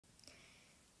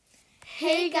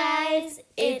Hey guys,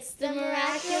 it's the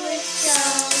Miraculous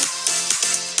Show.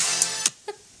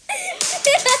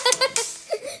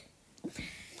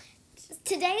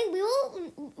 Today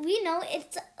we know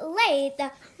it's late,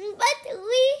 but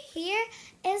we here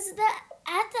is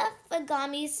at the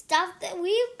Feligami stuff that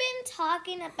we've been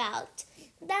talking about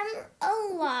them a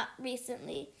lot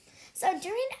recently. So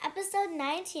during episode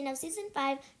 19 of season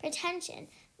 5, Pretension,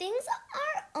 things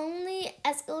are only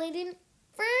escalating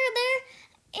further,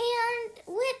 and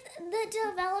with the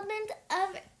development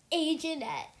of Agent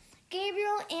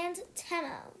Gabriel and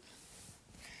Temo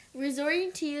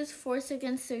resorting to use force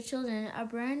against their children, a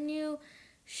brand new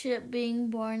ship being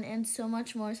born, and so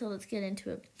much more. So let's get into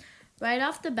it. Right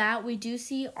off the bat, we do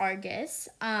see Argus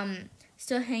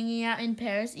still hanging out in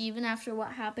Paris even after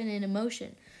what happened in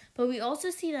Emotion. But we also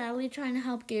see Natalie trying to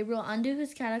help Gabriel undo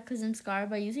his cataclysm scar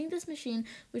by using this machine,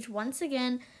 which once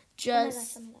again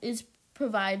is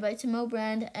provided by Temo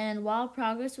Brand. And while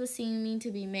progress was seeming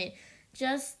to be made,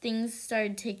 just things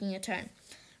started taking a turn.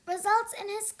 Results in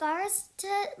his scars to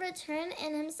return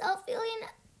and himself feeling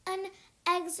an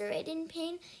exhilarating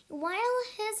pain while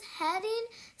his heading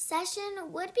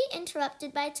session would be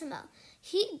interrupted by Temo.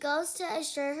 He goes to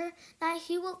assure her that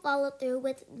he will follow through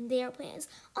with their plans.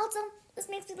 Also, this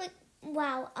makes me like,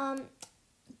 wow.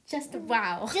 Just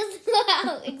wow. Just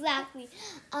wow, exactly.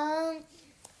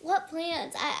 What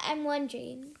plans? I'm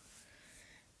wondering.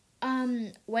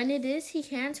 When it is, he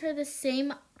hands her the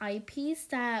same eyepiece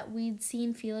that we'd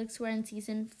seen Felix wear in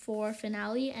season 4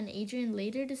 finale and Adrian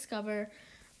later discover.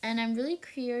 And I'm really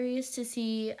curious to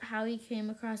see how he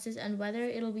came across this and whether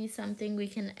it'll be something we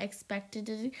can expect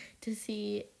to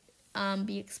see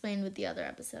be explained with the other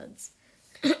episodes.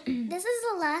 This is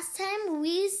the last time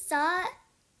we saw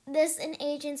this in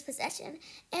Adrian's possession,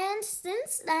 and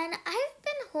since then I've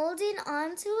been holding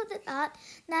on to the thought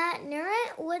that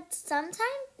Nura would sometime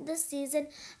this season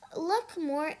look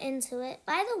more into it.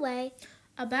 By the way,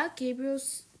 about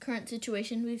Gabriel's current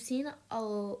situation, we've seen a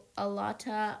lot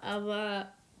of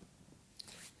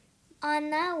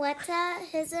Anna Weta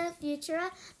his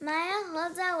futura Maya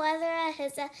Holda whether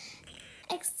his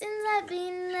extends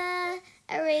being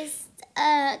erased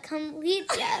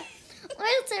completely or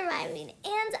surviving.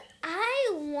 And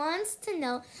I want to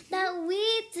know that we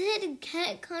did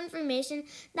get confirmation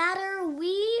that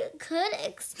we could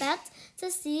expect to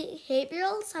see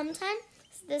Gabriel sometime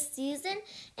this season,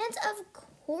 and of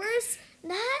course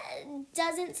that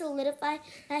doesn't solidify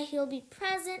that he'll be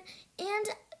present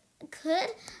and could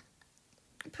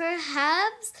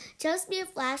perhaps just be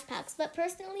flashbacks. But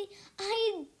personally,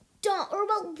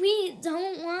 we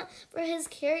don't want for his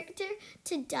character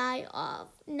to die off.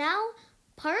 Now,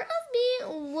 part of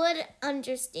me would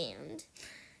understand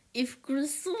if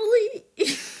gracefully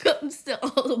it comes to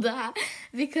all that,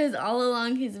 because all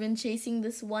along he's been chasing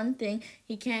this one thing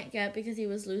he can't get because he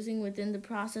was losing within the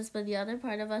process, but the other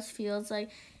part of us feels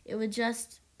like it would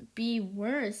just be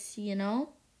worse, you know?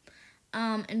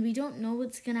 And we don't know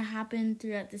what's gonna happen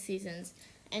throughout the seasons.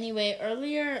 Anyway,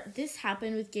 earlier this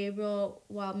happened with Gabriel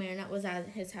while Marinette was at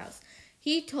his house.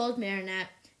 He told Marinette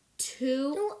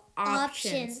two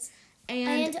options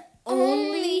and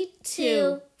only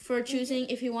two for choosing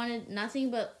if he wanted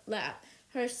nothing but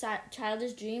her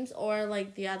childish dreams or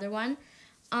like the other one.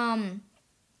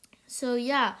 So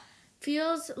yeah,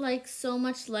 feels like so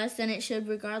much less than it should.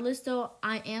 Regardless though,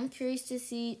 I am curious to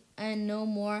see and know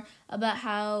more about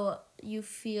how you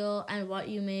feel and what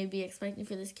you may be expecting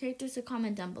for this character, so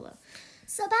comment down below.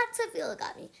 So back to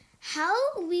Feligami. How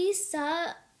we saw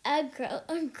a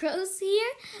gross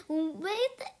here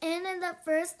within the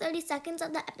first 30 seconds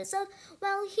of the episode,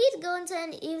 while he'd go into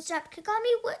an eavesdrop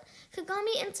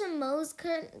Kagami into Mo's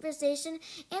conversation,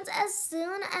 and as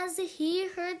soon as he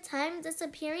heard time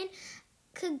disappearing,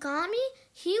 Kagami,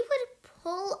 he would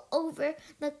pull over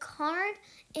the car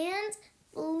and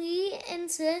flee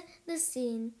into the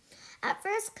scene. At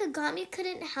first, Kagami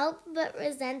couldn't help but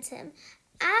resent him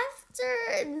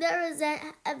after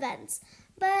the events,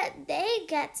 but they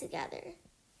get together.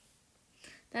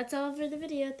 That's all for the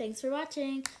video. Thanks for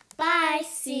watching. Bye.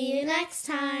 See you next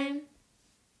time.